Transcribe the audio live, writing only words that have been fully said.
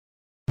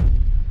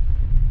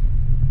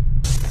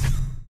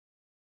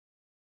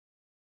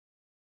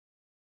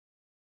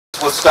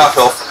we'll start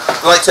off.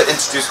 I'd like to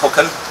introduce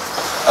Håkan.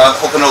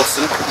 Håkan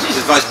Olsen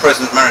is Vice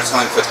President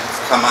Maritime for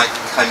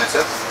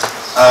Kymeta.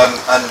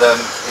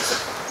 He's a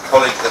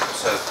colleague that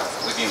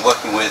we've been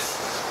working with,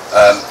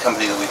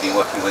 company that we've been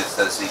working with,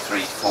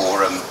 Z3,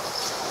 for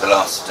the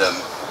last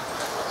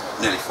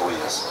nearly 4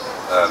 years,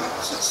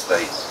 since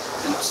they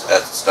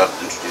started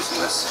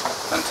introducing this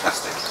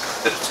fantastic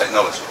bit of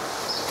technology.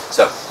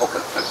 So,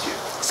 Håkan, over to you.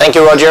 Thank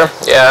you, Roger,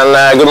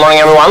 and good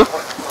morning, everyone.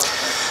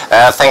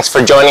 Thanks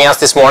for joining us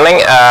this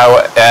morning.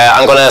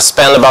 I'm going to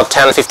spend about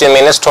 10-15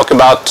 minutes talking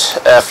about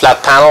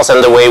flat panels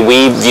and the way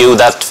we view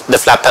that the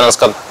flat panels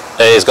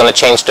is going to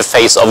change the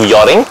face of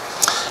yachting.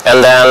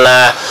 And then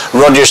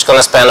Roger's going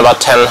to spend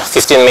about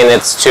 10-15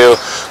 minutes to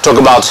talk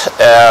about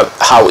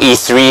how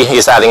E3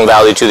 is adding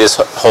value to this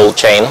whole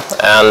chain.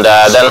 And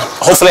then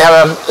hopefully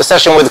have a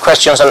session with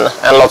questions and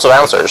lots of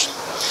answers.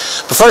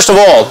 But first of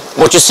all,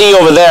 what you see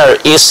over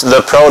there is the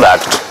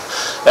product.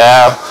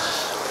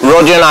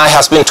 Roger and I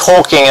have been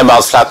talking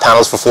about flat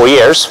panels for 4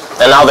 years,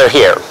 and now they're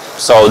here.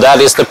 So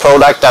that is the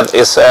product that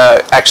is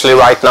actually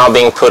right now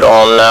being put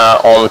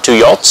on 2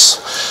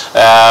 yachts.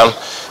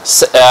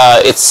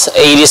 It's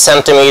 80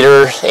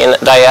 centimeter in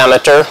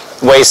diameter,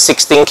 weighs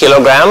 16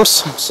 kilograms,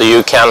 so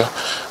you can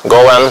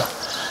go and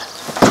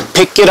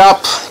pick it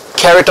up,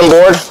 carry it on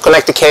board,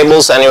 connect the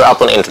cables, and you're up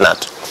on the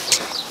internet.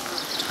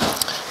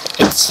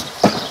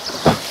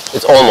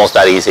 It's almost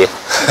that easy.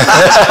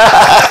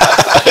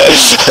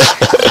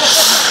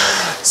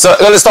 So I'm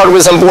going to start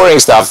with some boring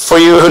stuff. For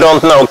you who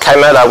don't know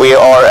Kymeta, we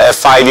are a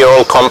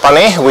 5-year-old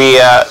company. We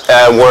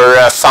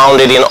were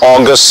founded in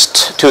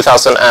August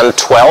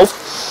 2012.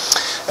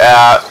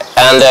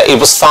 And it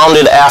was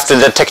founded after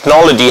the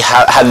technology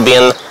had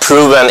been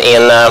proven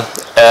in a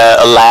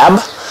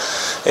lab,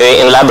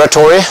 in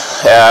laboratory,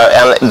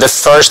 and the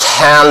first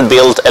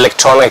hand-built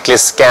electronically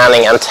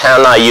scanning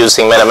antenna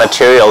using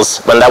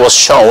metamaterials, when that was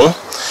shown,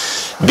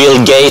 Bill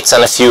Gates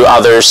and a few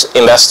others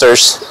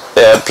investors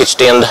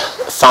pitched in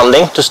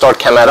funding to start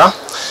Kymeta.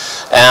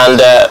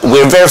 And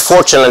we're very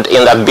fortunate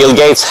in that Bill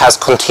Gates has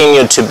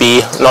continued to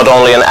be not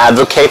only an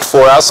advocate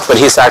for us, but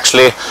he's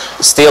actually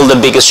still the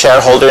biggest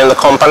shareholder in the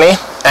company,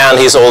 and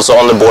he's also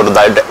on the board of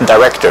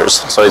directors.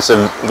 So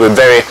we're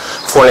very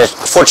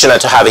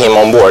fortunate to have him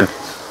on board.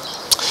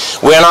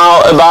 We're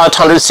now about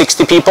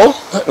 160 people,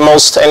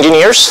 most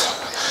engineers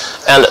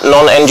and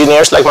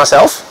non-engineers like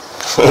myself.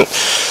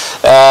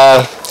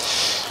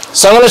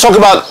 So I'm going to talk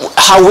about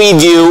how we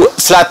view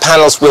flat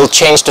panels will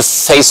change the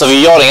face of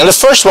yachting. And the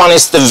first one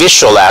is the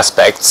visual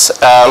aspects.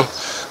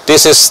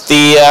 This is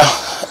the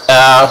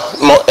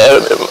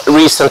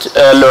recent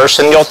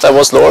Lursen yacht that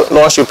was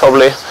launched. You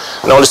probably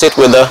noticed it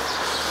with the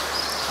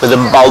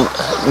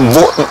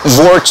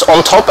warts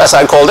on top, as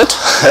I called it.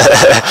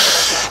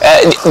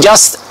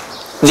 Just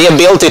the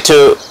ability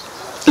to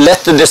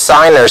let the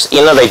designers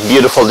innovate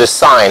beautiful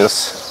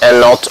designs and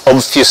not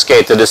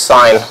obfuscate the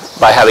design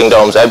by having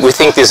domes. We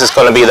think this is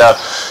going to be the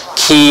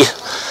key,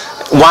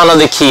 one of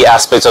the key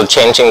aspects of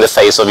changing the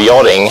face of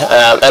yachting.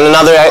 And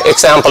another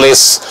example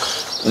is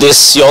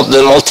this yacht,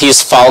 the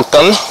Maltese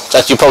Falcon,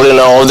 that you probably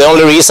know. The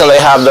only reason they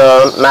have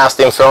the mast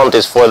in front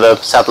is for the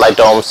satellite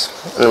domes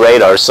and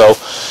radar. So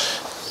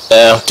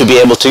to be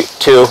able to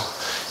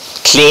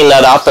clean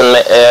that up and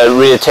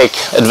really take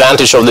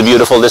advantage of the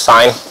beautiful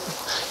design,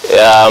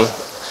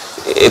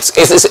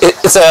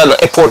 it's an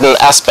important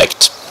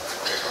aspect.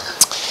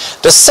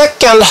 The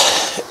second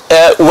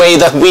way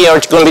that we are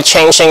going to be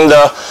changing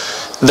the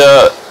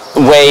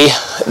way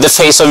the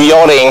face of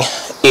yachting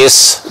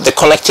is the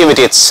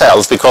connectivity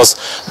itself, because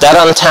that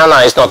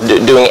antenna is not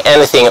doing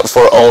anything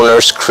for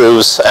owners,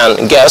 crews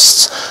and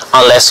guests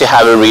unless you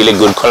have a really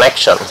good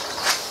connection.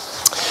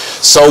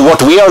 So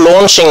what we are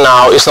launching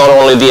now is not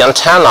only the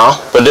antenna,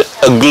 but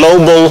a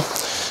global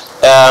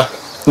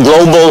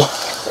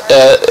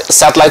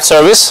satellite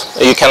service.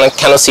 You can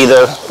kind of see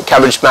the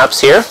coverage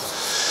maps here.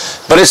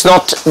 But it's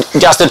not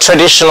just a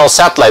traditional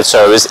satellite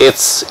service.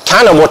 It's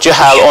kind of what you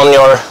have on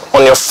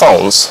your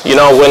phones. You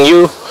know, when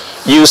you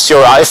use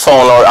your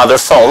iPhone or other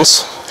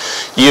phones,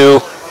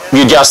 you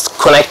just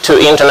connect to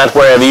internet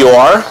wherever you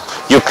are.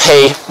 You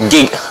pay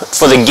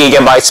for the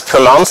gigabytes per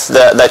month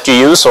that you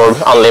use, or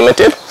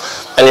unlimited,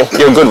 and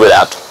you're good with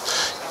that.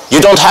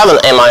 You don't have an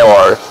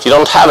MIR, you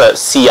don't have a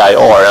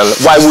CIR, and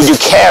why would you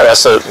care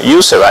as a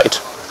user, right?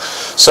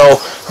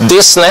 So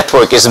this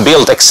network is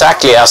built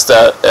exactly as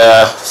the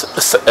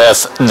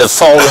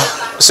phone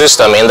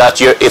system, in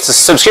that it's a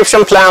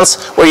subscription plans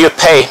where you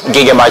pay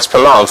gigabytes per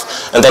month,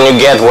 and then you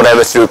get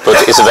whatever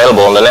throughput is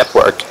available on the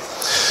network.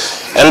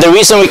 And the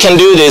reason we can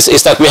do this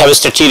is that we have a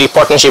strategic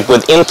partnership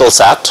with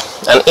Intelsat,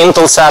 and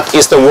Intelsat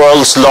is the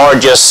world's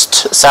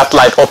largest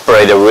satellite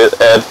operator, with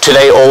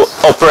today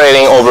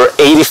operating over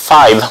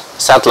 85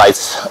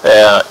 satellites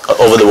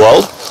over the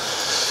world.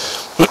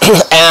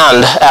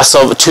 And as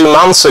of 2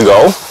 months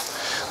ago,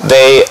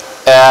 they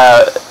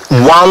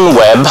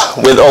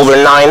OneWeb, with over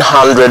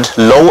 900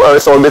 low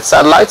Earth orbit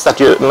satellites that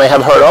you may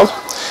have heard of,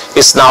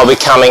 is now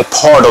becoming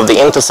part of the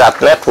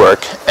Intelsat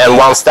network. And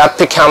once that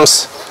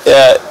becomes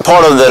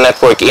part of the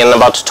network in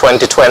about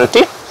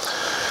 2020,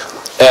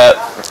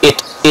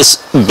 it is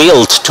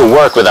built to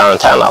work with our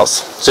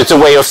antennas. So it's a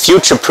way of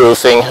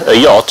future-proofing a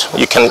yacht.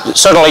 You can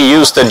certainly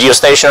use the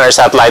geostationary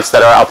satellites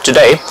that are up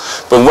today,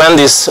 but when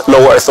this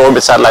low Earth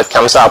orbit satellite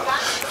comes up,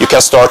 you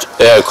can start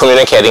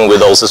communicating with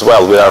those as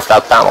well with our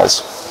flat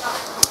panels.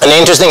 And the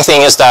interesting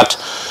thing is that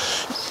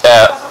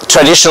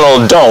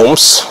traditional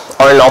domes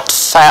are not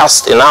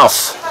fast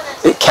enough.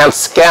 It can't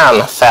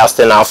scan fast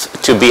enough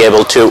to be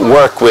able to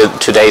work with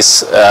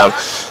today's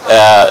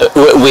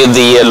with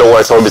the low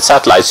Earth orbit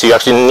satellites. So you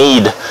actually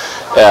need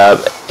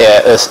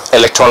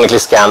electronically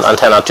scanned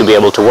antenna to be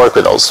able to work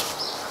with those.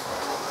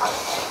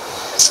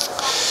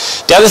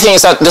 The other thing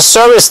is that the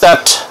service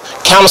that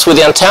comes with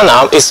the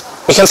antenna is,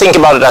 you can think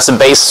about it as a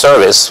base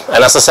service.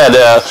 And as I said,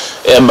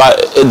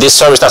 this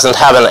service doesn't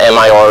have an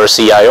MIR or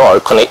CIR,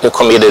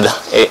 committed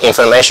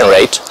information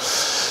rate.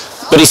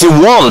 But if you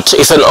want,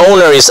 if an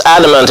owner is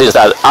adamant is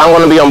that I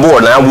want to be on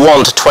board and I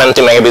want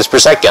 20 megabits per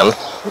second,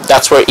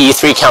 that's where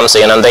E3 comes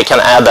in, and they can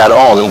add that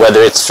on,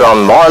 whether it's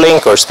from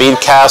Marlink or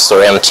Speedcast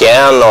or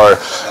MTN or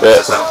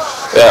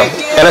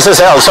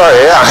NSSL,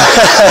 sorry, yeah.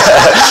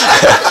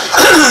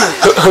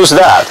 Who's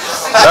that?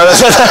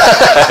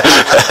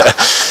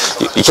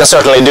 You can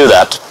certainly do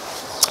that.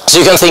 So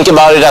you can think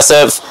about it as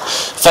a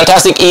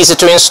fantastic, easy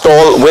to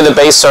install with a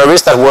base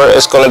service that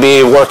is going to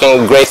be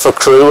working great for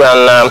crew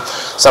and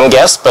some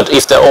guests, but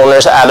if the owner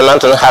is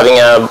adamant on having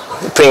a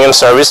premium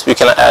service, we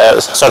can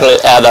certainly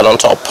add that on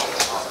top.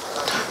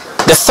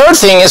 The third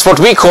thing is what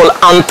we call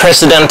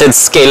unprecedented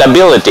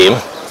scalability.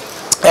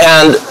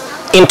 And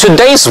in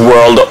today's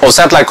world of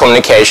satellite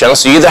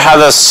communications, you either have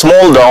a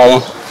small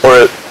dome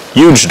or a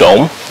huge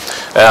dome.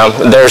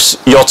 There's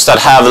yachts that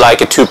have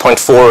like a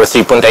 2.4 or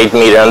 3.8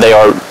 meter, and they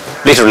are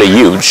literally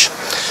huge.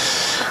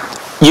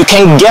 You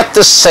can get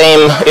the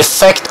same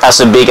effect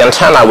as a big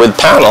antenna with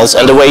panels,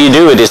 and the way you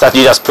do it is that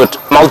you just put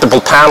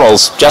multiple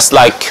panels, just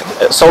like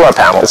solar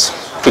panels.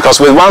 Because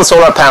with one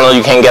solar panel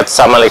you can get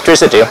some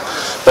electricity,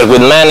 but with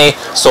many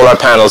solar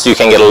panels you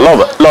can get a lot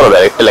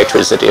of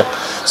electricity.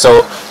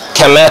 So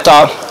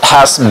Kymeta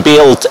has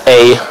built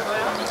a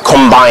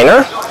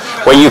combiner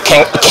where you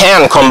can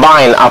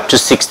combine up to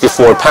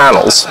 64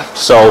 panels.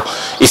 So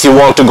if you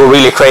want to go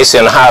really crazy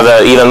and have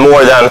even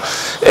more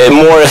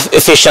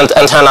efficient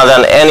antenna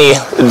than any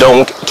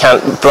dome can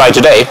provide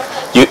today,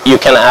 you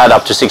can add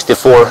up to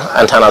 64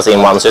 antennas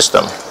in one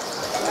system.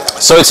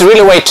 So it's really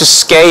a way to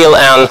scale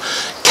and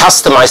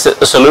customize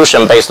the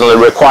solution based on the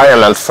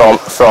requirement from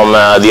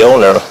the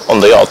owner on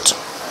the yacht.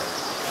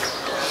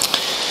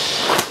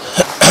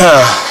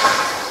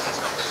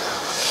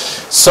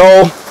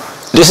 So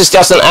this is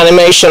just an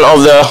animation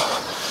of the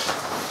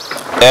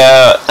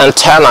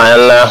antenna,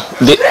 and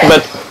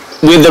but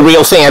with the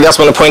real thing, I just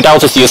want to point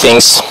out a few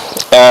things.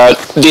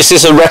 This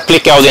is a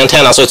replica of the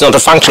antenna, so it's not a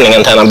functioning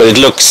antenna, but it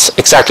looks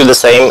exactly the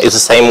same. It's the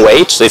same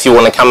weight, so if you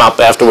want to come up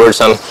afterwards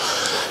and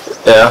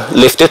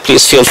lift it,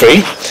 please feel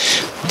free.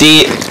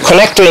 The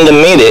connector in the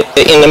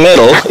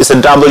middle is a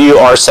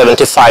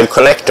WR75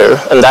 connector,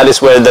 and that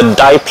is where the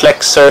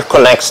diplexer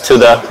connects to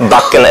the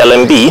buck and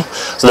LNB.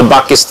 So the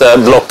buck is the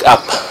block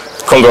up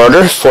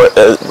converter for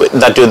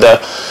that do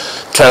the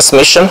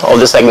transmission of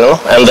the signal,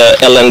 and the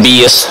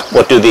LNB is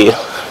what do the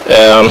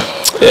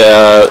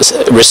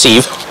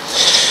receive.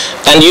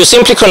 And you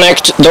simply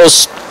connect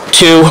those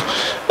two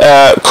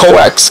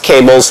coax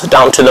cables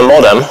down to the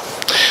modem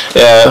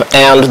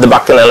and the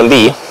buck and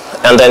LNB,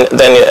 and then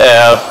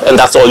and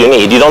that's all you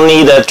need. You don't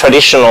need a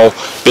traditional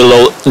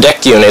below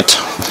deck unit,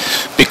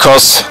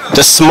 because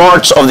the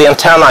smarts of the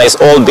antenna is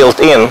all built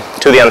in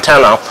to the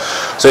antenna,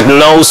 so it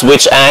knows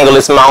which angle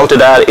it's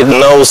mounted at, it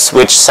knows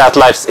which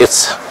satellites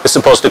it's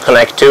supposed to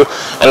connect to,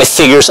 and it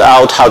figures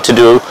out how to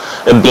do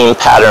a beam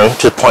pattern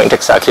to point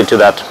exactly to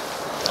that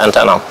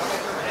antenna.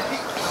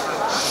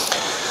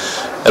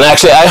 And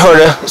actually I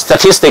heard a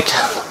statistic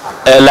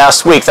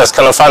last week that's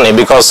kind of funny,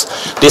 because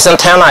this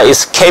antenna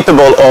is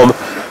capable of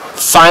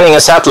finding a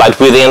satellite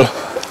within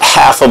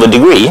half of a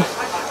degree,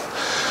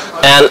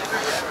 and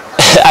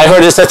I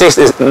heard the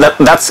statistics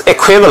that's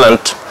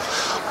equivalent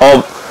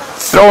of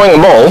throwing a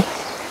ball,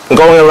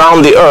 going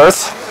around the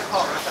Earth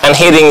and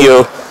hitting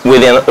you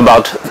within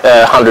about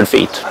 100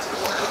 feet.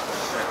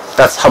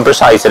 That's how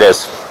precise it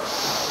is.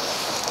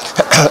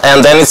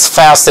 And then it's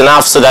fast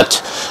enough so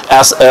that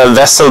as a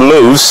vessel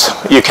moves,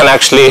 you can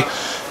actually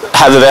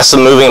have a vessel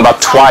moving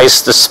about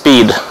twice the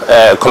speed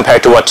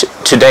compared to what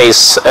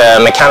today's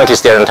mechanically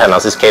steered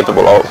antennas is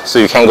capable of. So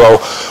you can go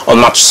on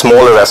much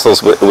smaller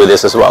vessels with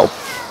this as well.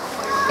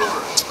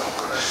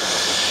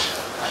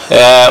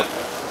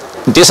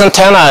 This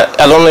antenna,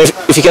 I don't know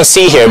if you can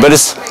see here, but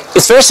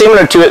it's very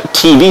similar to a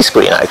TV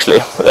screen actually.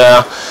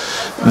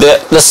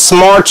 The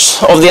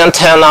smarts of the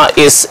antenna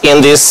is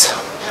in this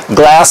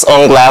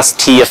glass-on-glass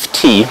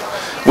TFT,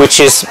 which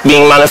is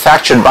being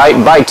manufactured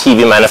by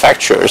TV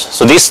manufacturers.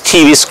 So this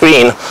TV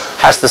screen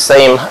has the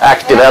same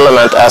active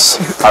element as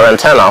our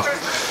antenna.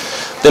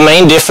 The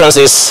main difference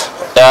is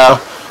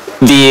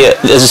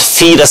the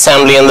feed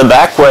assembly in the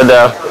back, where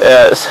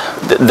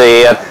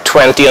the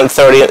 20 and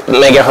 30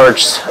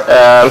 megahertz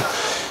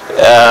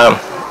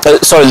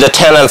sorry, the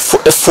 10 and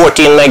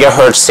 14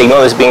 megahertz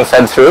signal is being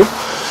fed through,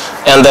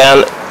 and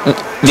then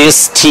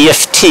this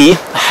TFT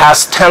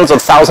has tens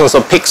of thousands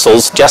of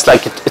pixels, just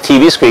like a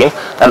TV screen,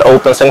 that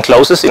opens and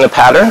closes in a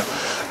pattern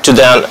to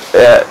then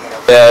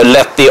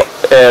let the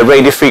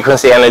radio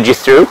frequency energy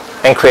through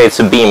and creates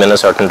a beam in a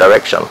certain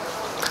direction.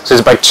 So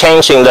it's by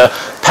changing the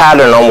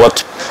pattern on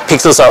what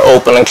pixels are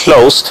open and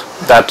closed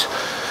that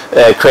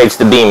creates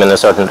the beam in a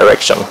certain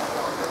direction.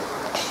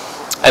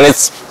 And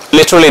it's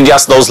literally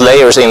just those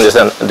layers in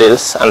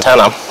this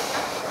antenna.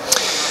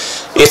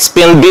 It's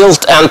been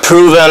built and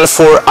proven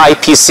for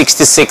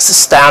IP66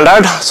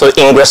 standard, so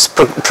ingress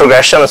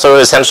progression. So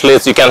essentially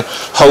you can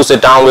hose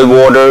it down with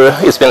water.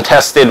 It's been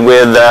tested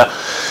with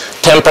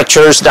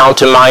temperatures down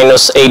to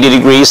 -80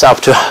 degrees up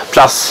to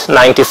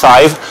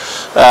 +95.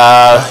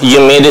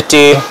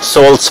 Humidity,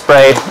 salt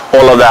spray,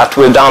 all of that.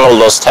 We've done all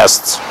those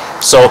tests.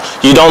 So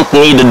you don't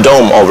need a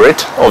dome over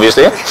it,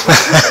 obviously.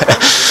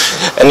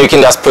 And you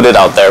can just put it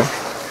out there.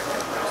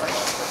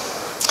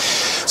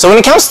 So when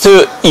it comes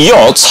to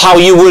yachts, how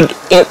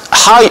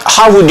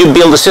would you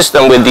build a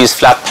system with these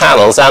flat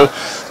panels? And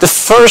the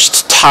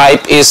first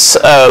type is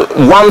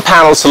one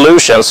panel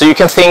solution. So you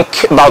can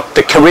think about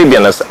the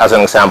Caribbean as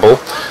an example.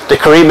 The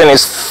Caribbean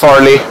is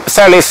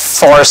fairly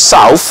far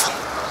south.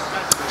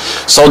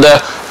 So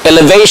the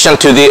elevation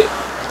to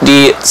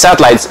the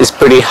satellites is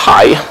pretty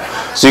high.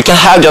 So you can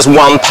have just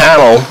one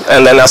panel,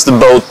 and then as the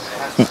boat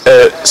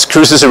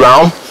cruises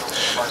around,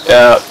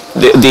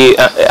 the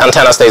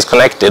antenna stays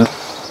connected.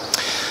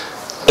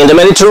 In the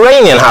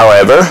Mediterranean,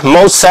 however,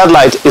 most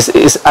satellite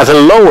is at a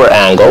lower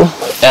angle,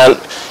 and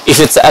if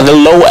it's at a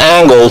low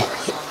angle,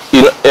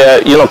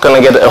 you're not going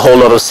to get a whole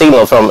lot of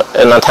signal from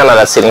an antenna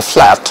that's sitting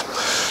flat.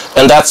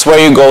 And that's where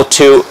you go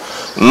to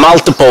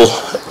multiple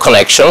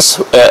connections,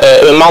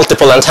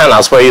 multiple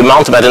antennas, where you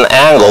mount them at an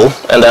angle,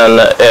 and then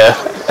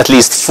at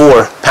least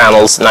 4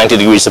 panels 90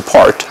 degrees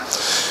apart.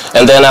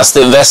 And then as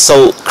the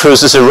vessel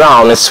cruises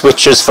around, it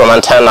switches from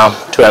antenna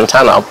to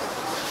antenna.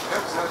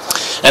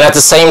 And at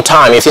the same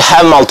time, if you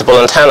have multiple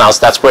antennas,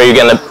 that's where you're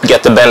going to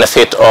get the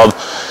benefit of,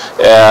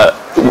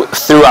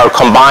 through our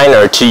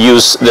combiner, to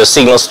use the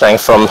signal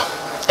strength from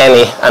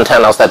any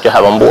antennas that you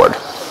have on board.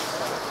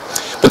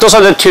 But those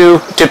are the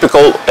two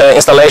typical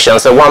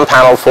installations. One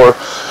panel for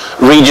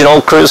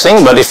regional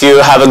cruising, but if you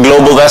have a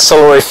global vessel,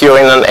 or if you're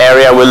in an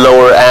area with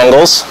lower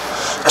angles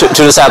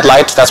to the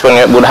satellite, that's when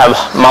you would have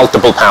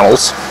multiple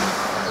panels.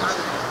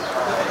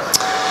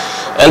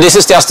 And this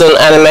is just an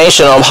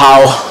animation of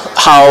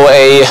how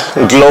a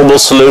global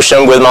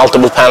solution with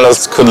multiple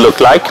panels could look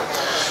like.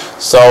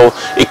 So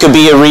it could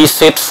be a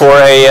refit for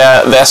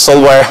a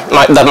vessel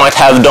that might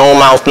have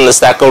dome out in the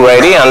stack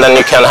already, and then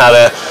you can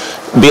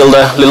build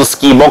a little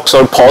ski box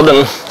or pod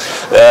and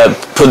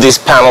put these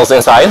panels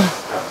inside.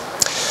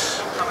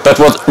 But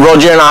what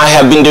Roger and I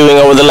have been doing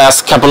over the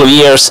last couple of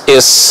years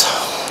is,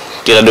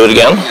 did I do it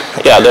again?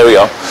 Yeah, there we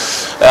go.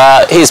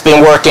 He's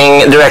been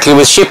working directly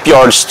with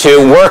shipyards to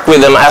work with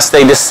them as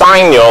they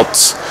design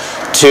yachts,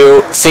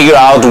 to figure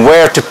out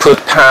where to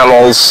put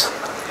panels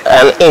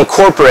and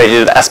incorporate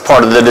it as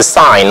part of the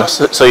design,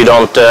 so you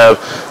don't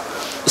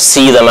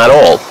see them at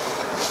all.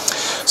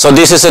 So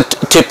this is a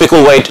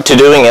typical way to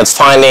doing it,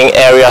 finding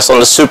areas on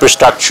the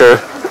superstructure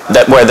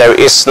where there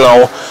is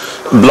no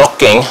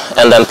blocking,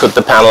 and then put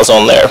the panels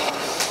on there.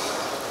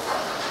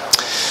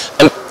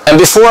 And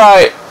before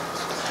I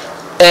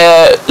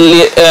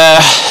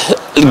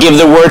give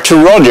the word to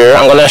Roger,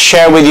 I'm going to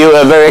share with you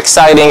a very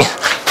exciting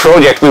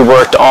project we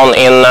worked on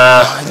in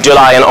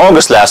July and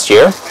August last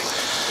year.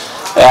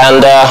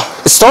 And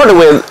it started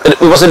with,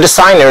 it was a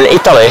designer in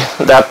Italy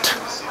that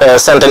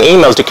sent an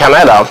email to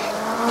Kymeta,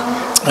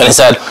 and he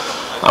said,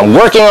 I'm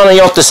working on a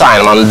yacht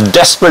design, I'm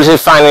desperately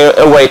finding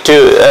a way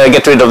to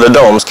get rid of the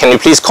domes, can you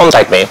please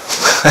contact me?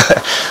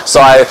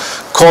 So I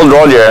called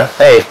Roger,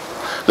 hey,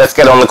 let's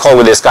get on the call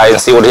with this guy and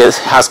see what he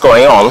has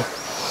going on.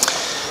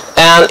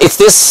 And it's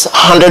this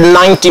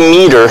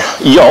 190-meter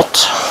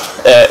yacht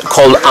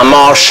called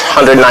Amage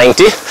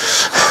 190.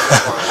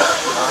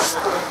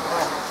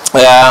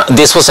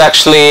 This was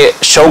actually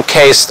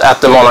showcased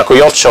at the Monaco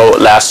Yacht Show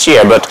last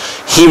year, but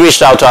he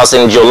reached out to us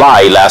in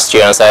July last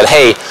year and said,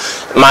 hey,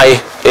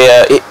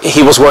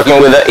 he was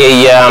working with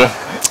a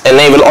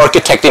naval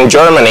architect in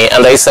Germany,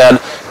 and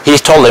he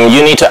told him,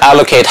 you need to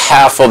allocate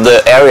half of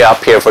the area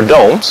up here for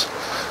domes.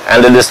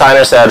 And the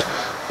designer said,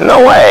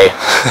 no way.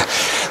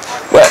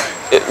 Well,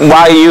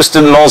 why use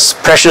the most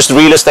precious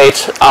real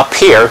estate up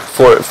here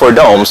for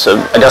domes?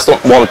 I just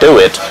won't do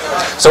it.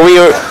 So we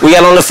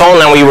got on the phone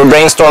and we were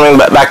brainstorming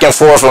back and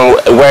forth on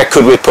where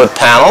could we put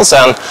panels,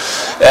 and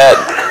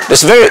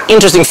there's a very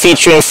interesting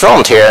feature in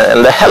front here,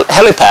 and the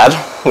helipad,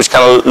 which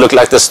kind of looked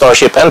like the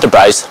Starship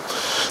Enterprise.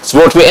 So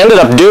what we ended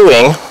up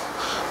doing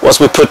was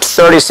we put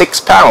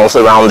 36 panels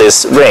around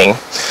this ring.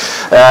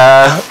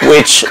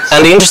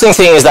 And the interesting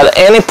thing is that at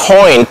any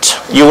point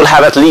you will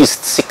have at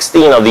least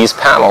 16 of these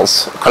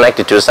panels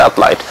connected to a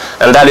satellite,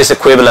 and that is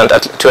equivalent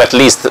to at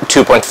least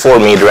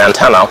 2.4 meter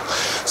antenna.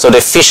 So the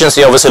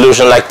efficiency of a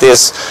solution like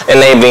this,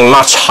 enabling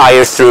much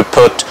higher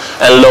throughput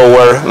and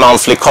lower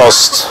monthly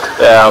cost,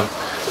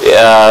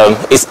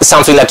 is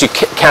something that you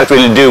can't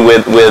really do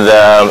with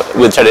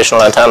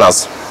traditional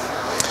antennas.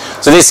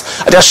 So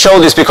I just show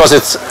this because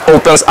it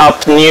opens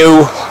up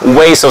new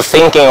ways of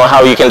thinking on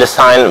how you can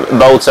design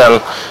boats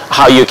and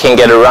how you can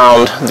get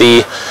around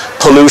the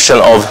pollution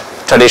of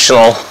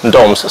traditional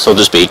domes, so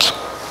to speak.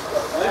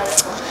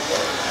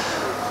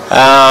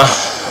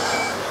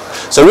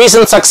 So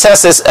recent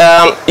successes,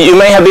 you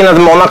may have been at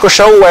the Monaco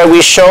show where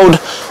we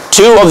showed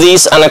 2 of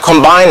these and a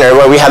combiner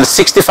where we had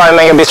 65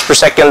 megabits per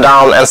second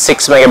down and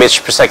 6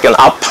 megabits per second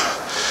up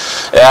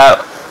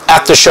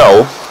at the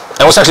show.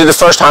 It was actually the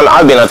first time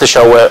I've been at the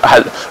show where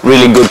I had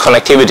really good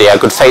connectivity. I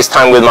could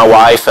FaceTime with my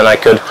wife and I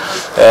could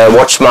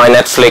watch my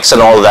Netflix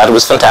and all of that. It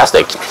was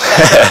fantastic.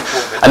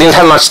 I didn't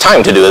have much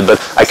time to do it, but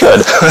I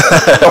could.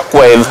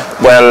 Shockwave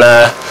when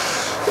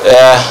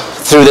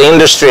through the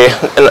industry,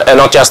 and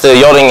not just the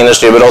yachting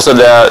industry, but also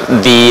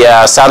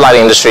the satellite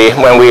industry,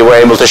 when we were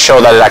able to show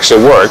that it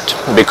actually worked.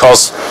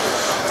 Because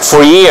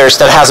for years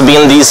there has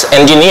been these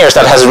engineers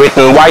that has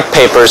written white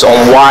papers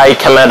on why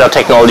Kymeta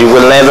technology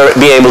will never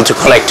be able to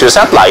connect to a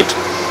satellite,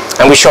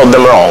 and we showed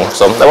them wrong,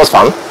 so that was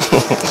fun.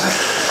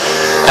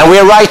 And we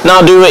are right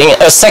now doing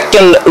a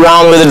second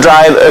round with a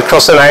drive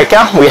across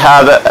America. We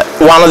have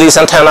one of these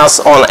antennas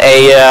on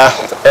a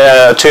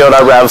Toyota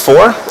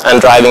RAV4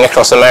 and driving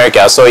across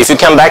America. So if you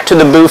come back to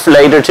the booth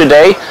later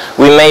today,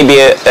 we may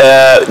be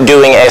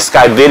doing a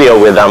Skype video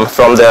with them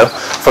from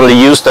the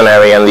Houston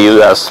area in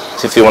the US,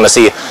 if you want to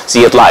see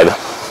it live.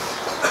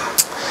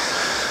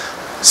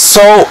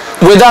 So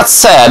with that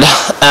said,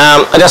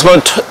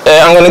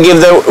 I'm going to give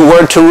the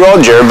word to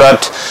Roger,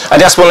 but I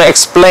just want to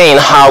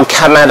explain how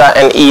Kymeta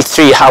and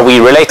E3, how we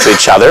relate to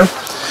each other.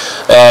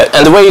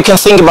 And the way you can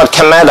think about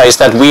Kymeta is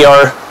that we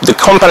are the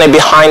company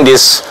behind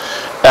this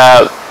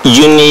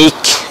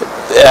unique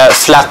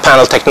flat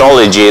panel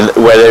technology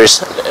where there's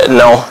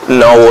no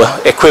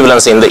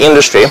equivalence in the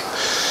industry.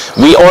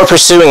 We are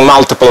pursuing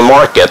multiple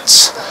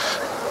markets.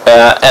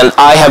 And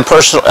I'm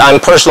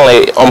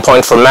personally on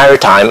point for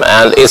maritime,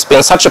 and it's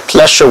been such a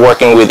pleasure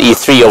working with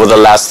E3 over the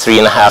last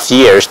 3.5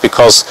 years,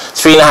 because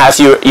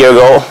 3.5 years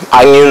ago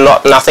I knew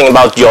nothing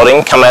about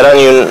yachting. Kymeta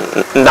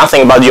knew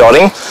nothing about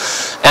yachting,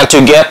 and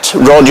to get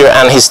Roger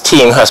and his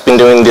team, who has been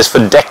doing this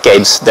for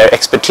decades, their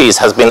expertise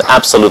has been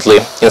absolutely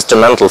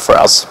instrumental for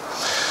us.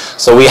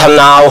 So we have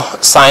now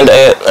signed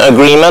an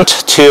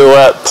agreement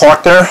to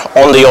partner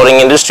on the yachting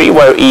industry,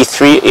 where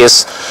E3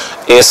 is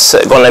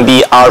going to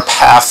be our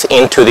path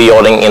into the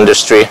yachting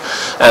industry,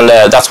 and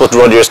that's what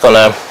Roger is going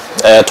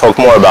to talk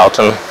more about.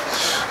 And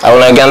I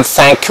want to again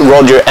thank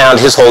Roger and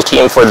his whole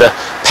team for the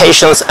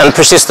patience and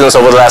persistence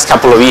over the last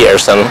couple of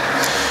years. And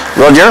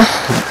Roger?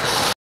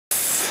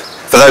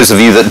 For those of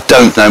you that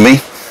don't know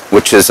me,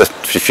 which is a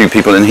few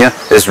people in here,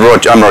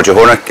 I'm Roger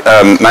Horner,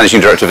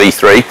 Managing Director of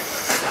E3.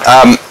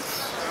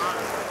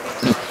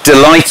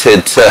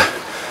 Delighted to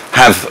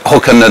have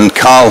Håkan and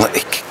Carl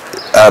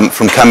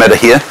from Kymeta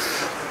here.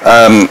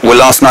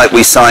 Last night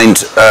we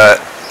signed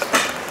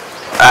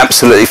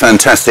absolutely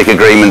fantastic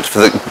agreement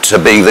to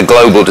being the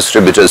global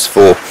distributors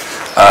for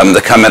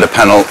the Kymeta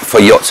panel for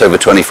yachts over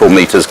 24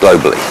 meters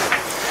globally,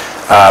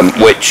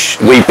 which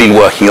we've been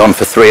working on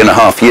for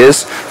 3.5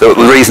 years. The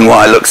reason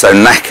why I look so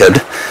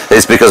knackered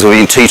is because we've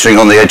been teetering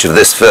on the edge of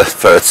this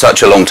for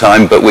such a long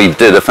time, but we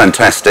did a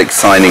fantastic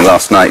signing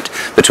last night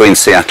between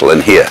Seattle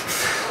and here.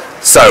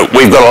 So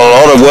we've got a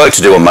lot of work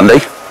to do on Monday.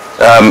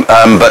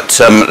 But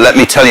let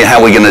me tell you how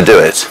we're going to do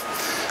it.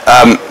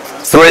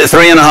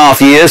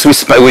 3.5 years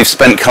we've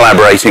spent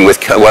collaborating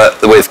with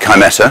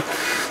Kymeta.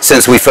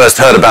 Since we first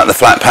heard about the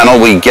flat panel,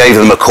 we gave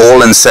them a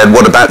call and said,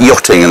 what about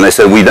yachting? And they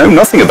said, we know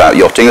nothing about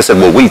yachting. I said,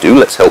 well, we do,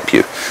 let's help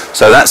you.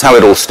 So that's how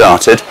it all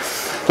started.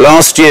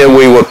 Last year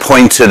we were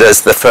appointed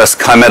as the first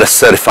Kymeta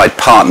certified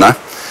partner,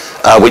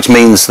 which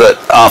means that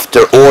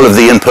after all of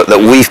the input that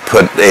we've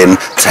put in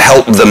to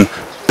help them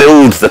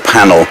build the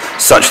panel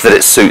such that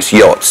it suits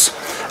yachts,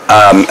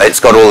 it's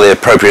got all the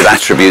appropriate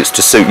attributes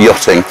to suit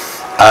yachting.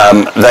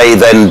 They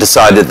then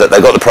decided that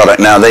they've got the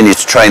product now, they need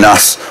to train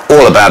us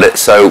all about it,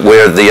 so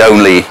we're the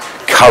only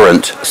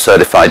current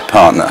certified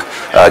partner,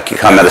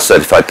 Kymeta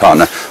certified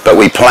partner, but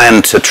we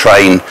plan to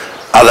train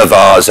other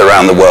VARs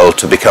around the world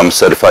to become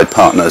certified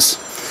partners.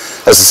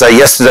 As I say,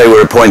 yesterday we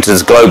were appointed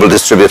as global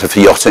distributor for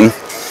yachting.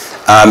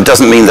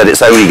 Doesn't mean that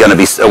it's only going to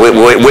be,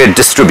 we're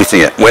distributing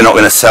it. We're not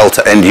going to sell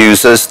to end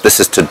users. This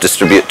is to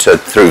distribute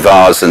through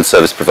VARs and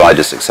service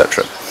providers,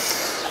 etc.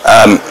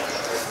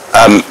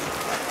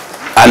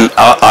 And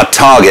our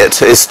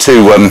target is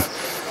to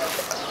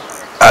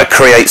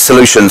create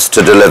solutions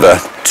to deliver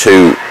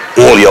to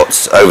all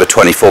yachts over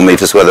 24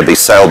 meters, whether it be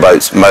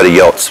sailboats, motor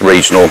yachts,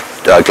 regional,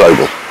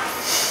 global.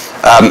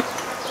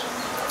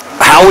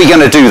 How are we going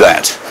to do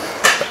that?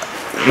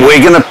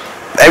 We're going to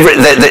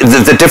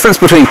the difference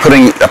between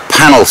putting a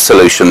panel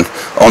solution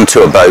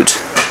onto a boat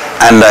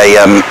and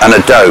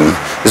a dome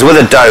is, with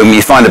a dome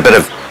you find a bit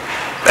of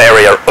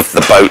area of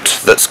the boat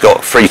that's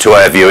got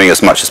free-to-air viewing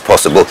as much as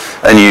possible,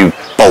 and you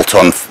bolt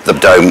on the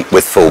dome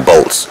with full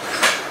bolts.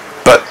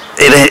 But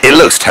it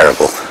looks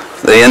terrible.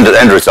 The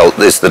end result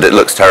is that it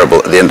looks terrible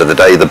at the end of the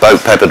day. The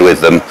boat peppered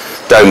with them,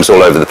 domes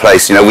all over the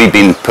place. You know, we've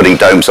been putting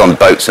domes on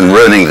boats and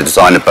ruining the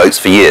design of boats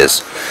for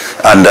years.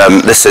 And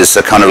this is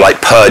a kind of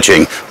like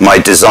purging my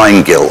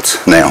design guilt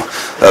now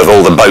of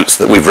all the boats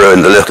that we've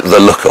ruined the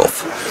look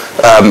of.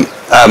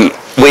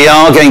 We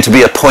are going to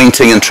be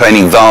appointing and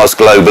training VARs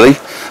globally.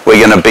 We're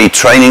going to be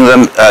training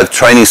them,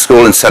 training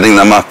school, and setting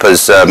them up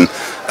as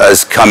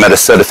Kymeta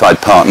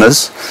certified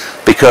partners,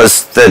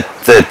 because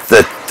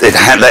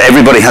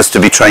everybody has to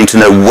be trained to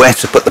know where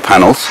to put the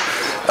panels,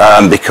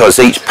 because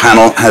each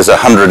panel has a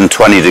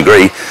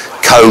 120-degree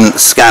cone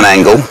scan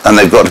angle, and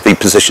they've got to be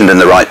positioned in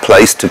the right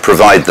place to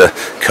provide the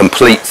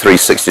complete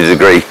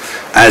 360-degree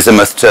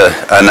azimuth to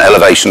an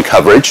elevation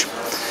coverage.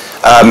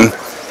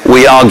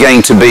 We are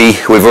going to be,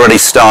 we've already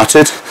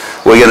started,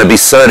 we're going to be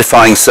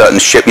certifying certain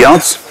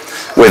shipyards.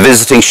 We're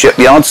visiting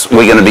shipyards.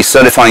 We're going to be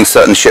certifying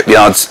certain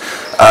shipyards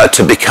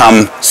to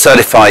become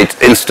certified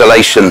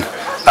installation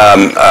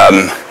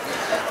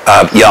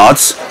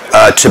yards,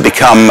 to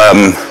become,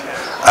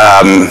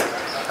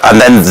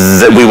 and then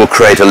we will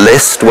create a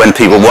list when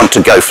people want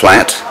to go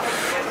flat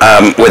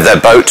with their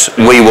boat.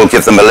 We will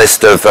give them a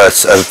list of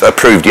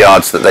approved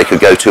yards that they could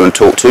go to and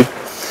talk to.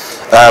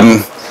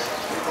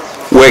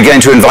 We're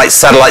going to invite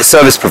satellite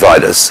service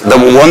providers. The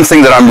one thing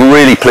that I'm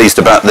really pleased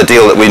about the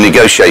deal that we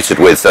negotiated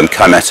with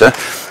Kymeta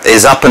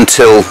is, up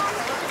until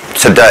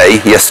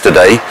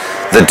yesterday,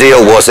 the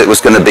deal was it was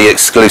going to be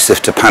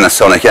exclusive to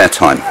Panasonic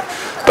airtime,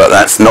 but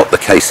that's not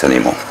the case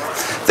anymore.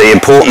 The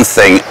important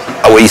thing,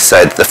 we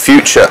said, the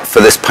future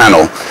for this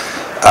panel,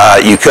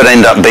 you could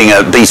end up being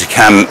a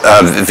Betacam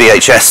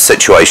VHS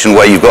situation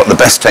where you've got the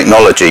best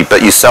technology but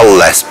you sell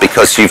less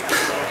because you've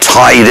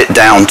tied it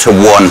down to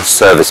one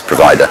service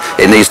provider.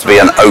 It needs to be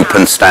an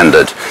open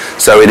standard.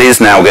 So it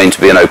is now going to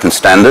be an open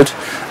standard,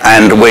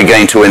 and we're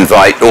going to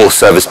invite all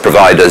service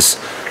providers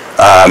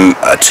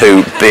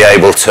to be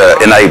able to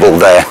enable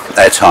their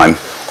airtime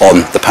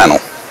on the panel.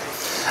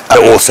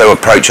 Also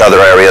approach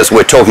other areas.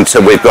 We've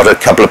got a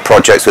couple of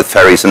projects with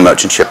ferries and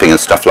merchant shipping and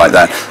stuff like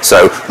that.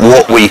 So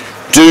what we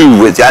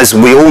do with, as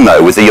we all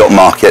know, with the yacht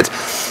market,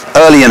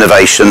 early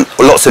innovation,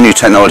 lots of new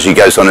technology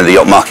goes on in the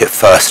yacht market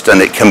first,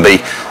 and it can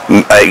be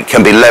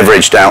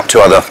leveraged out to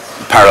other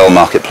parallel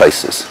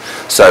marketplaces.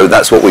 So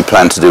that's what we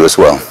plan to do as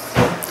well.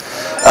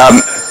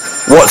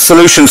 What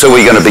solutions are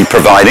we going to be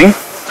providing?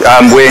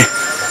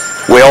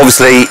 We're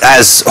obviously,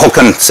 as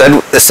Håkan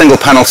said, a single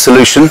panel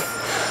solution,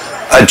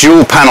 a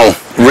dual panel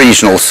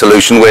regional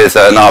solution with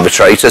an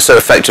arbitrator, so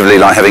effectively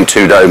like having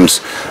two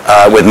domes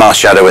with mast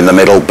shadow in the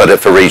middle, but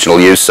for regional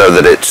use, so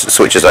that it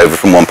switches over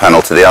from one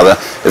panel to the other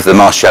with the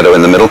mast shadow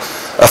in the middle.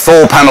 A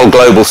 4-panel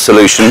global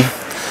solution,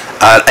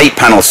 an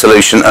 8-panel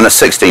solution, and a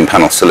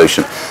 16-panel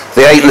solution.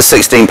 The 8 and the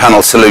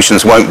 16-panel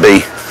solutions won't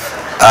be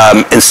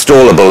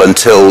installable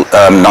until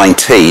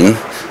 19,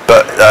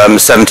 but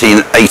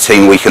 17,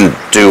 18 we can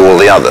do all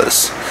the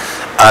others.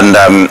 And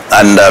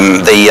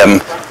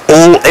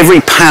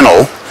every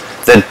panel,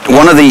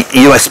 one of the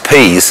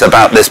USPs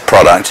about this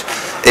product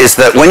is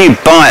that when you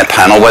buy a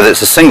panel, whether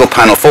it's a single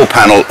panel,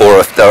 4-panel, or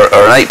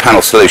an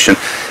 8-panel solution,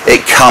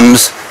 it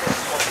comes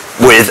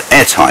with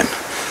airtime.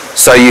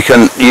 So you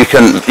can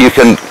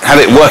have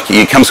it working.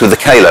 It comes with the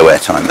Kalo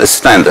airtime as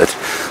standard.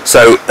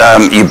 So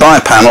you buy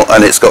a panel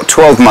and it's got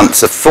 12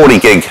 months of 40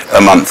 gig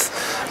a month,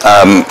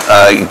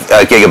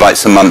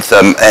 gigabytes a month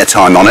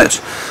airtime on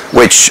it,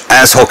 which,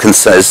 as Håkan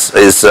says,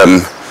 is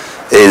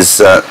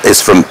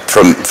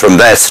from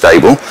their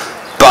stable.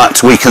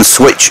 But we can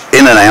switch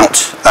in and out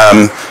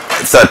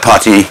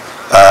third-party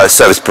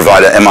service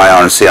provider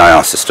MIR and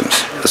CIR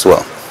systems as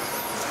well.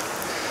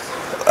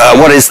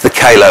 What is the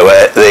Kalo?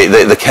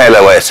 The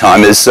Kalo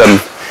airtime is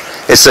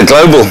it's a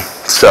global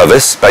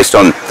service based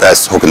on,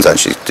 as Håkan's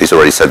actually, he's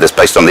already said this,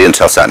 based on the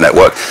Intelsat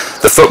network.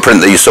 The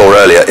footprint that you saw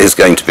earlier is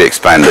going to be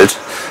expanded,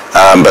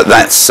 but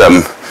that's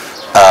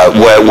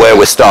where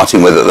we're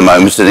starting with at the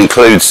moment. It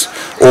includes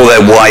all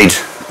their wide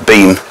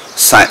beam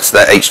SATs,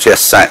 their HTS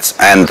SATs,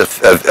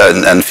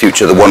 and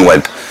future the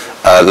OneWeb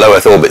low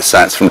Earth orbit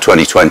SATs from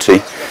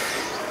 2020.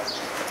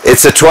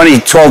 It's a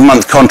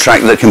 12-month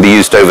contract that can be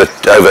used over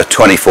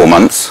 24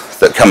 months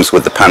that comes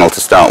with the panel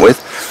to start with.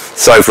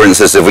 So, for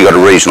instance, if we've got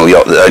a regional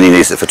yacht that only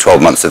needs it for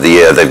 12 months of the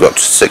year, they've got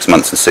 6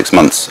 months and 6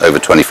 months over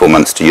 24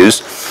 months to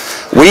use.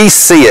 We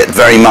see it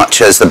very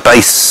much as the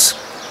base.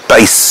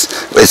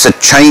 It's a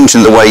change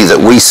in the way that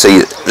we see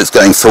it that's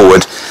going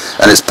forward,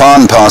 and it's part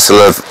and parcel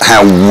of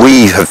how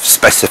we have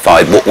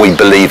specified what we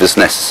believe is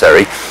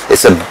necessary.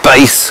 It's a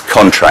base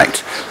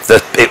contract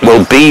that it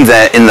will be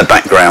there in the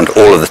background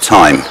all of the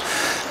time.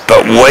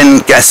 But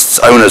when guests,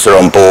 owners are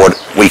on board,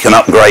 we can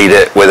upgrade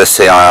it with a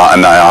CIR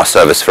and MIR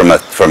service from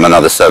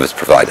another service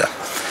provider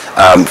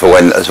for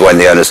when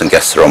the owners and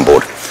guests are on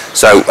board.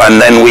 So, and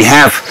then we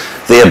have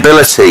the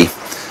ability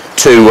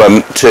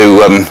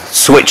to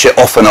switch it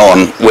off and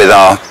on with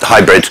our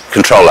hybrid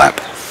control app,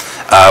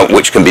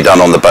 which can be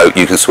done on the boat.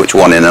 You can switch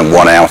one in and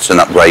one out and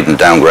upgrade and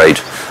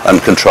downgrade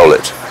and control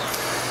it.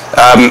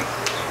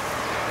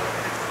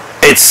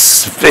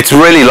 It's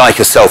really like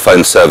a cell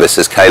phone service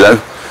as Kalo.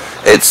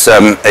 It's a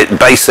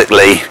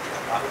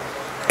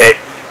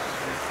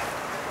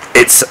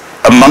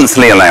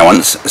monthly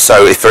allowance.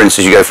 So if, for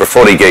instance, you go for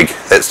 40 gig,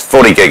 it's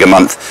 40 gig a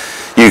month.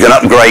 You can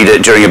upgrade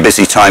it during a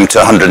busy time to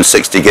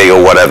 160 gig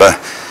or whatever.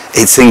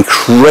 It's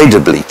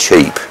incredibly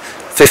cheap.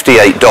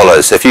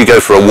 $58. If you go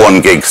for a 1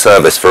 gig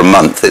service for a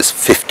month, it's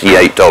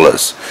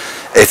 $58.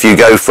 If you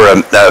go for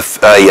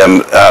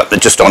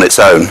just on its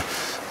own,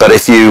 but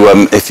if you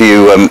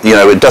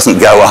it doesn't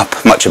go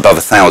up much above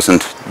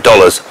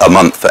 $1,000 a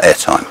month for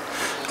airtime.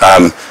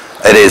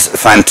 It is a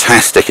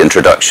fantastic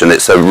introduction.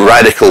 It's a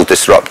radical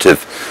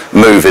disruptive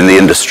move in the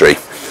industry.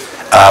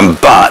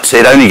 But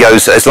it only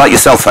goes, it's like your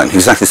cell phone,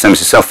 exactly the same as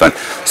your cell phone.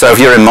 So if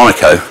you're in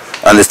Monaco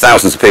and there's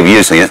thousands of people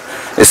using it,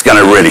 it's going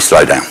to really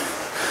slow down.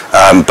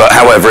 But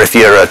however, if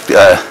you're a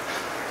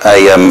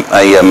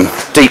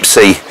deep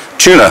sea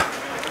tuna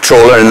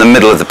trawler in the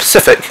middle of the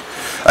Pacific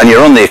and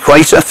you're on the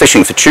equator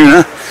fishing for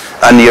tuna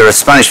and you're a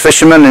Spanish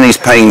fisherman and he's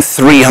paying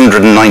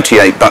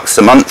 $398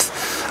 a month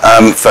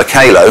for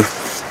Kalo,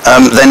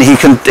 then he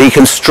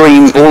can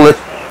stream all the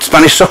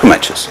Spanish soccer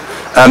matches.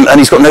 And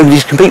he's got nobody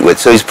to compete with,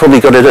 so he's probably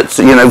got it at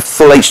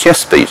full HTS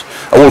speed,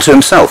 all to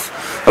himself.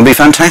 It'll be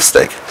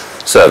fantastic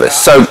service.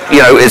 So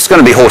it's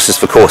going to be horses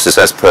for courses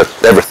as per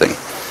everything.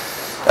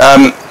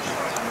 And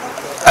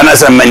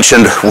as I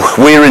mentioned,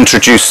 we're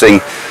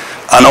introducing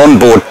an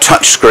onboard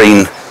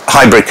touchscreen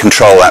hybrid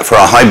control app for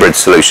our hybrid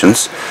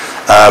solutions,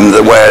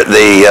 where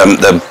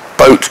the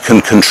boat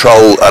can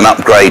control and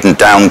upgrade and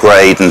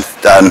downgrade and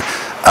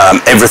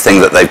everything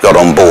that they've got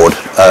on board,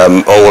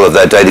 all of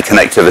their data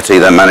connectivity,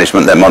 their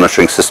management, their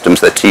monitoring systems,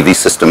 their TV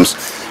systems,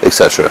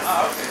 etc.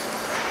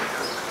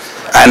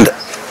 And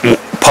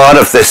part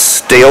of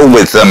this deal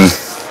with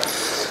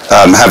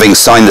having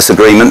signed this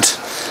agreement,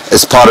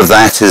 as part of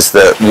that is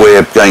that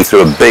we're going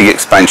through a big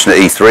expansion at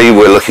E3.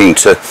 We're looking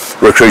to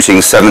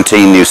recruiting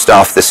 17 new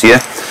staff this year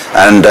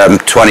and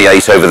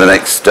 28 over the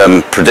next,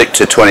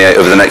 predicted 28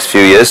 over the next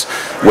few years.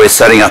 We're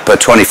setting up a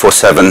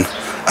 24/7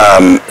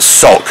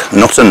 SOC,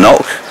 not a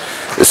NOC.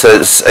 It's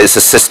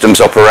a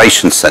systems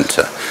operations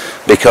center,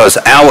 because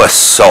our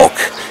SOC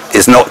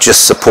is not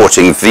just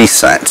supporting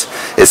VSAT,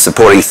 it's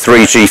supporting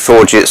 3G,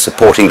 4G, it's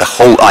supporting the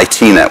whole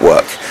IT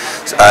network.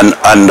 And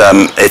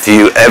if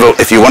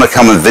you want to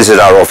come and visit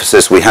our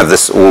offices, we have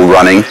this all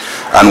running,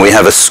 and we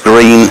have a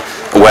screen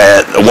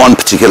where one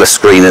particular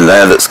screen in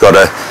there that's got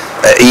a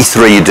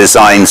E3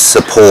 design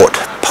support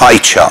pie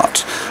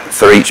chart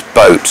for each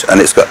boat, and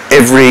it's got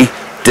every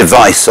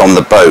device on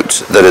the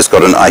boat that has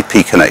got an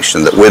IP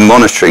connection that we're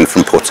monitoring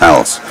from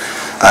Portals,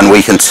 and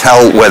we can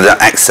tell whether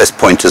access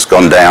point has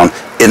gone down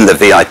in the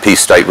VIP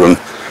stateroom,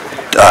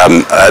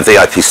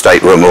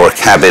 or a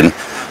cabin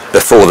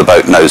before the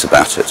boat knows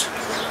about it.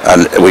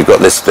 And we've got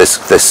this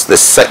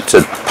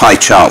sectored pie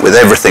chart with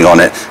everything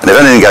on it, and if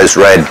anything goes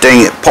red,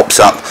 ding, it pops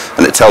up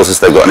and it tells us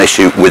they've got an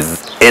issue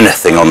with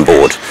anything on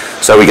board.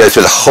 So we go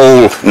through the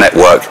whole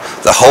network,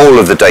 the whole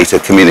of the data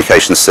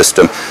communication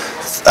system,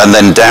 and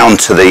then down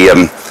to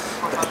the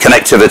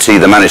connectivity,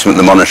 the management,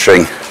 the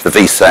monitoring, the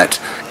VSAT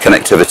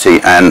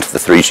connectivity, and the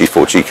 3G,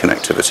 4G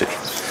connectivity.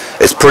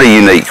 It's pretty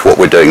unique what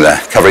we're doing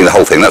there, covering the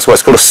whole thing. That's why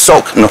it's called a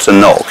SOC, not a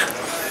NOC.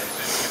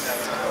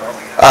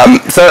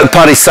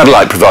 Third-party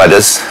satellite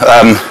providers.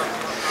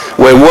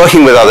 We're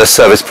working with other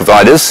service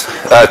providers,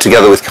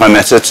 together with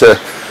Kymeta, to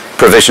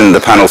provision the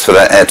panels for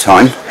their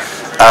airtime.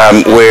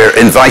 We're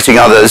inviting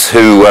others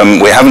who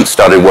we haven't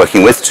started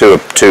working with to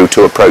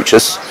approach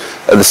us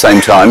at the same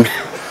time.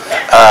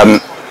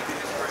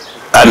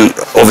 And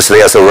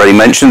obviously, as I already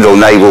mentioned, it'll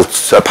enable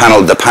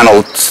the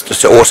panel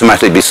to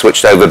automatically be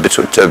switched over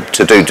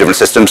to do different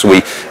systems.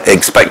 We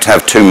expect to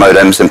have 2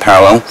 modems in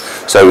parallel,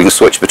 so we can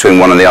switch between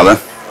one and the other.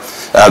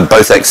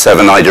 Both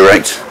X7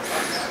 iDirect.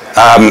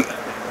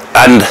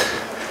 And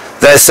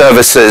their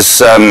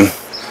services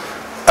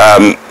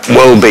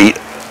will be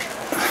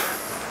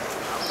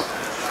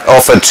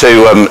offered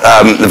to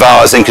the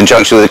VARs in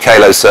conjunction with the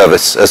Kalo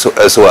service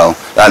as well,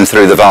 and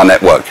through the VAR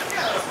network.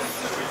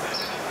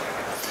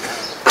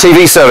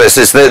 TV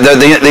services.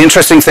 The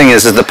interesting thing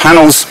is the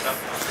panels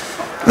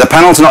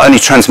not only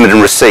transmit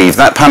and receive.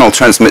 That panel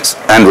transmits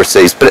and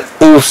receives, but it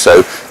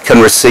also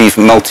can receive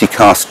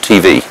multicast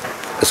TV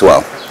as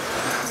well.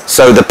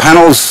 So the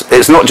panels,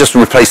 it's not just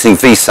replacing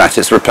VSAT,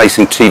 it's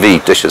replacing TV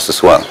dishes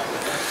as well.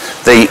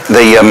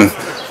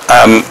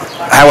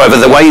 However,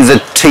 the way the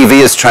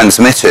TV is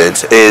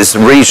transmitted is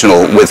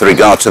regional with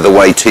regard to the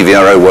way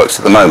TVRO works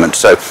at the moment.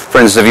 So, for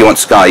instance, if you want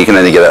Sky, you can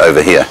only get it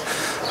over here.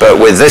 But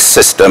with this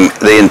system,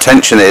 the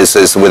intention is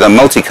with our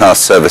multicast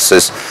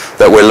services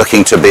that we're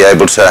looking to be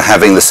able to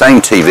having the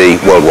same TV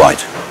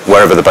worldwide,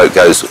 wherever the boat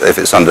goes, if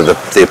it's under the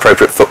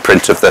appropriate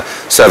footprint of the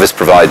service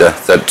provider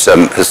that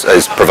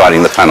is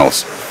providing the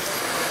panels.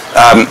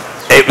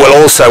 It will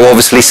also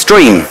obviously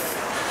stream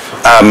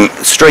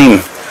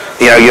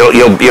your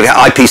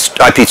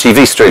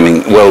IPTV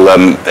streaming will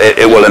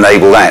it will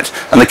enable that,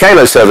 and the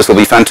Kalo service will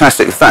be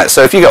fantastic for that.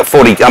 So if you got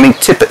 40, I mean,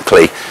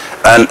 typically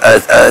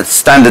a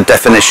standard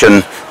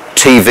definition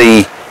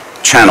TV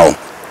channel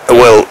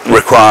will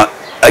require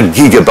a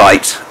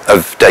gigabyte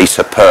of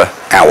data per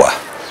hour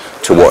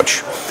to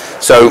watch.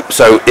 So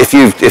if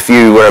you're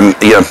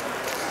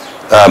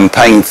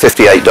paying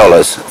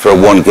 $58 for a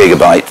 1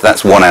 gigabyte,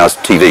 that's 1 hour's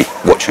TV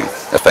watching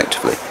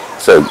effectively.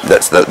 So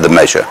that's the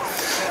measure.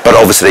 But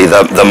obviously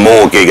the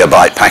more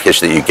gigabyte package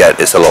that you get,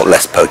 it's a lot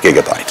less per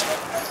gigabyte.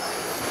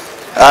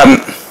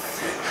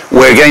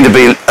 We're going to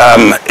be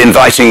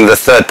inviting the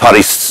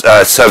third-party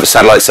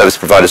satellite service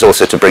providers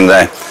also to bring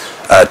their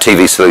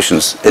TV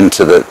solutions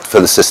for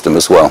the system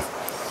as well.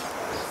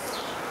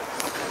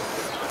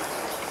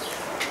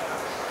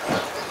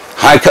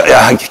 How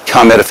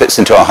Kymeta fits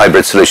into our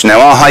hybrid solution. Now,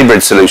 our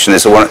hybrid solution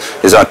is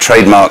our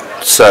trademark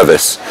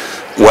service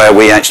where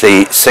we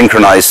actually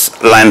synchronize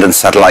land and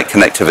satellite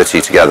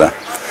connectivity together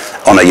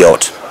on a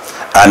yacht.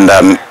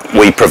 And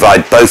we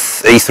provide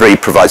both,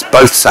 E3 provides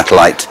both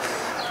satellite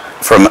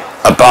from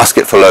a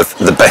basket full of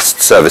the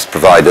best service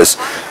providers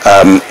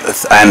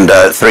and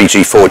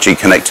 3G, 4G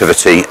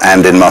connectivity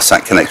and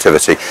Inmarsat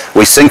connectivity.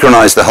 We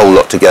synchronize the whole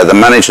lot together,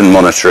 manage and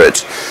monitor it,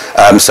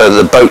 so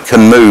that the boat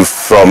can move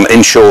from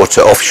inshore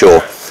to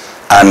offshore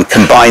and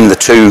combine the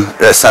two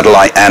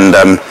satellite and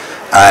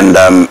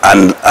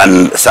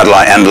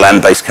satellite and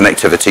land-based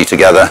connectivity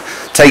together,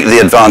 take the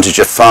advantage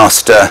of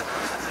faster,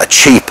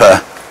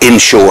 cheaper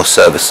inshore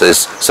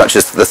services such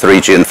as the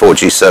 3G and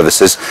 4G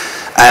services,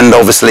 and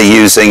obviously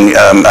using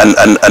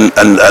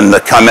and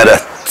the Kymeta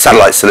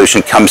satellite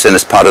solution comes in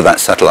as part of that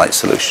satellite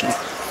solution.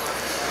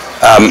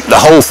 The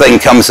whole thing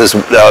comes as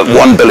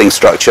one billing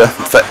structure.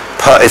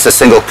 It's a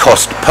single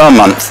cost per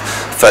month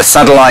for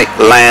satellite,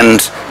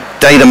 land,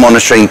 data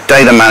monitoring,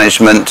 data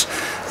management,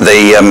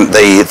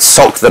 the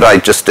SOC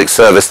that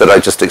service that I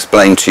just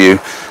explained to you,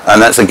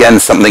 and that's again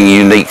something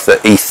unique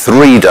that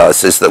E3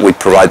 does, is that we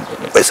provide,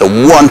 it's a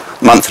 1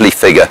 monthly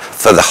figure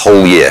for the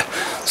whole year.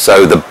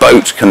 So the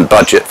boat can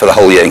budget for the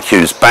whole year,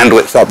 includes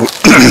bandwidth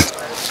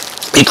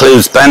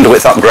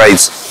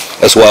upgrades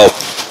as well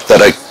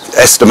that are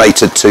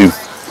estimated to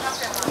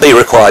be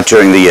required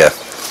during the year,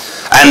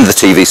 and the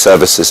TV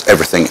services,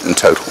 everything in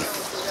total.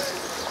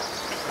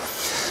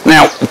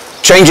 Now,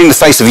 changing the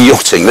face of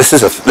yachting. There's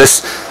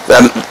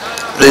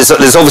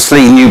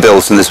obviously new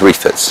builds and there's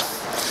refits,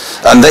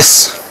 and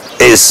this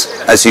is,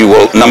 as a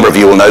number of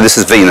you will know, this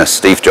is Venus,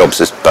 Steve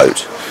Jobs'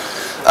 boat,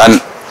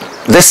 and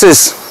this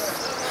is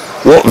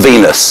what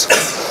Venus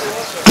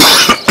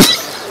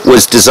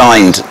was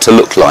designed to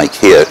look like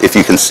here, if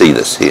you can see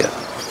this here.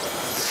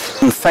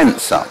 And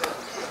fence up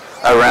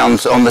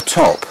around on the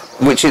top,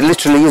 which it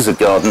literally is a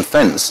garden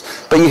fence,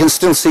 but you can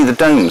still see the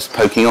domes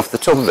poking off the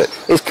top of it.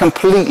 It's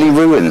completely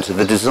ruined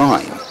the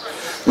design.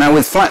 Now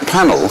with flat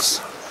panels,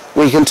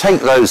 we can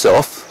take those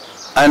off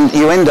and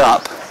you end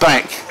up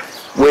back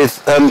with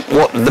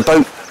what the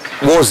boat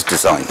was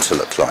designed to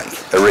look like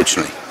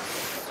originally.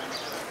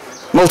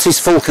 Maltese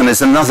Falcon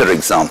is another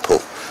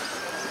example.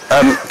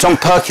 Tom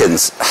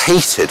Perkins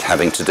hated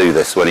having to do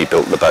this when he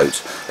built the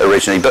boat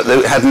originally, but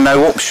they had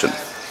no option.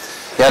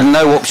 He had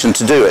no option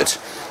to do it.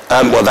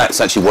 Well, that's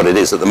actually what it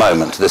is at the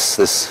moment,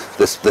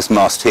 this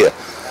mast here.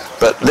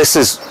 But this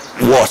is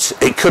what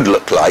it could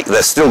look like.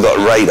 They've still got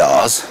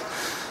radars.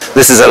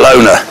 This is a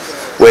loaner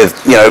with,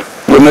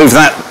 remove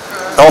that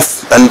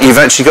off and you've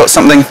actually got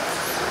something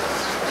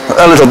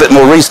a little bit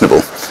more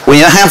reasonable. Well,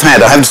 I have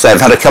to say,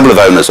 I've had a couple of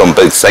owners on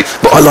booths saying,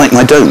 but I like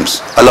my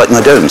domes. I like my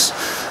domes.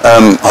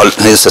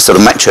 Here's a sort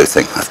of macho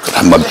thing. I've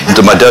got to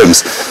have my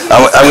domes.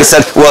 And we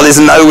said, well, there's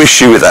no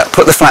issue with that.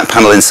 Put the flat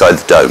panel inside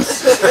the dome.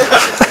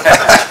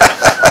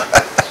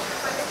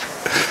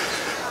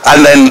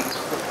 And then,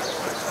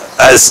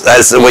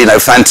 as we know,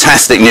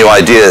 fantastic new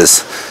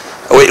ideas.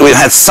 We've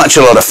had such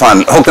a lot of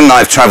fun. Håkon and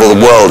I have travelled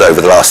the world over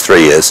the last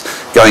 3 years,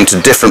 going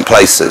to different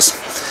places.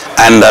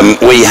 And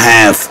we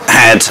have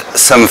had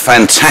some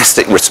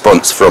fantastic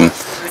response from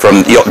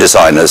yacht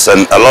designers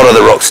and a lot of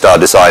the rock star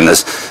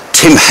designers.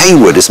 Tim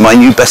Hayward is my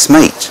new best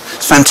mate.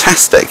 It's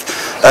fantastic.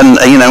 And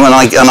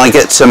and I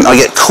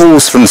get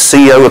calls from the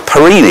CEO of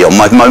Perini on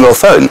my mobile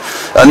phone.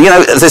 And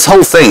this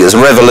whole thing has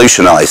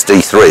revolutionised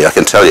E3, I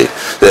can tell you.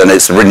 And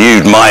it's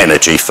renewed my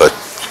energy for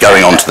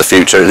going on to the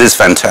future. It is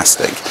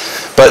fantastic.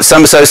 But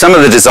some of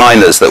the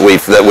designers that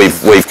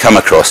we've come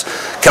across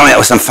coming up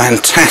with some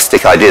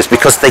fantastic ideas,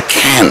 because they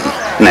can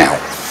now.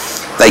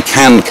 They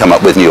can come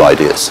up with new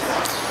ideas.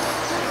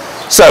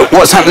 So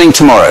what's happening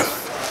tomorrow?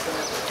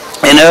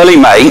 In early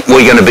May,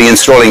 we're going to be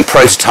installing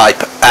prototype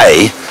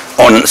A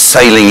on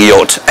Sailing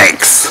Yacht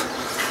X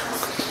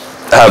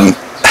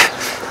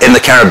in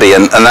the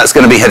Caribbean, and that's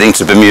going to be heading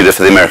to Bermuda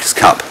for the America's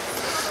Cup.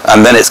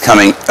 And then it's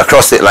coming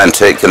across the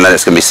Atlantic, and then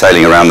it's going to be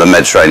sailing around the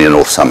Mediterranean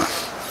all summer.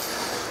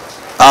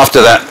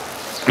 After that,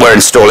 we're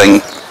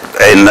installing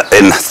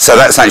so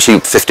that's actually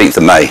 15th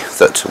of May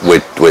that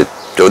we'd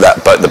do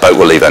that, but the boat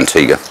will leave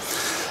Antigua.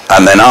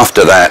 And then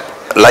after that,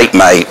 late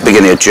May,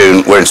 beginning of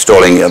June, we're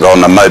installing it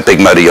on a big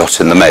motor yacht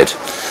in the Med.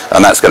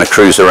 and that's going to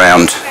cruise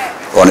around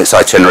on its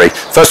itinerary.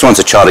 First one's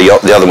a charter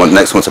yacht, the other one,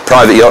 next one's a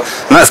private yacht,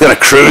 and that's going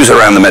to cruise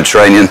around the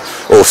Mediterranean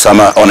all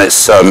summer on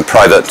its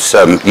private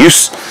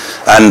use.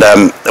 And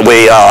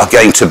we are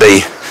going to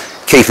be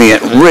keeping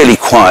it really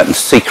quiet and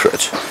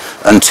secret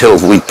until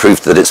we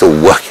prove that it's all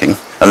working,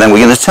 and then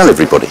we're going to tell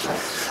everybody.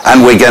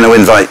 And we're going to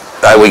invite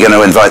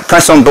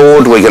press on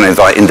board. We're going to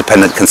invite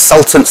independent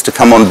consultants to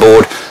come on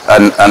board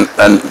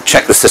and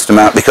check the system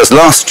out, because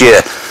last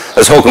year,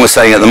 as Håkan was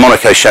saying at the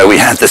Monaco show, we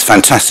had this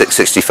fantastic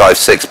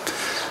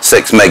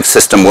 65.6 meg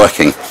system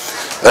working,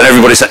 and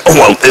everybody said, oh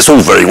well, it's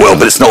all very well,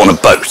 but it's not on a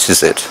boat,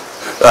 is it?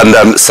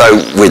 And so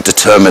we're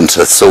determined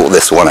to sort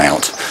this one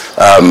out,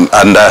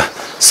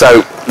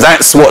 so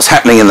that's what's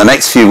happening in the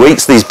next few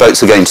weeks. These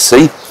boats are going to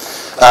sea,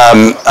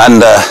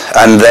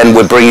 and then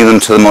we're bringing them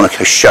to the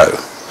Monaco show,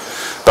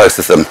 both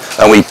of them,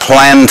 and we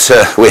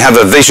have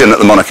a vision at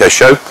the Monaco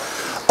show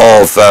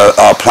of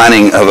our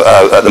planning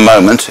at the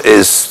moment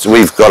is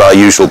we've got our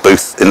usual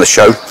booth in the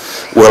show.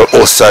 We're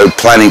also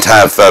planning to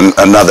have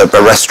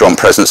a restaurant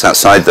presence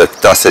outside the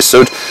Darcé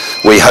Sud.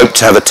 We hope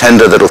to have a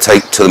tender that'll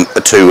take to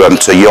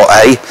yacht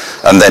A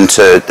and then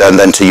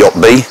to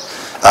yacht B,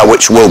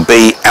 which will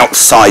be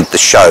outside the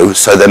show,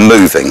 so they're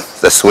moving,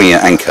 they're swinging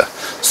at anchor.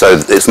 So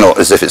it's not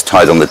as if it's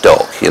tied on the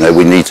dock. You know,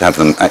 we need to have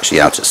them actually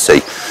out at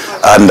sea,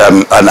 and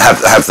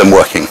have them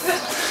working.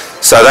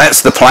 So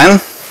that's the plan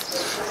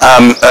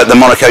at the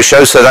Monaco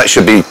show. So that's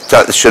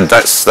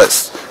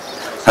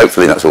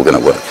hopefully that's all going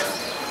to work.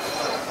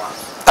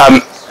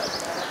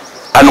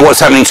 And what's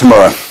happening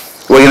tomorrow?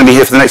 We're going to be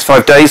here for the next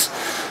 5 days.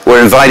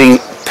 We're inviting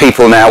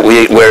people now.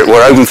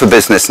 We're open for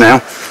business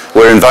now.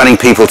 We're inviting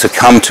people to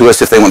come to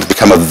us if they want to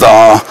become a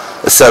VAR,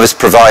 service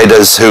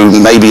providers who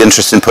may be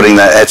interested in putting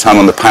their airtime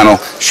on the panel,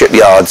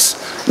 shipyards,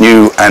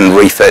 new and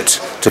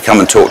refit, to come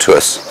and talk to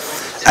us.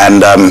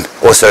 And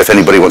also, if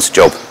anybody wants a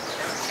job,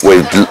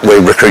 we're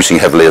recruiting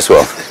heavily as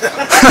well.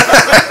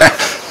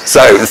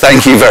 So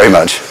thank you very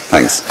much.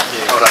 Thanks. Thank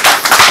you. Well done.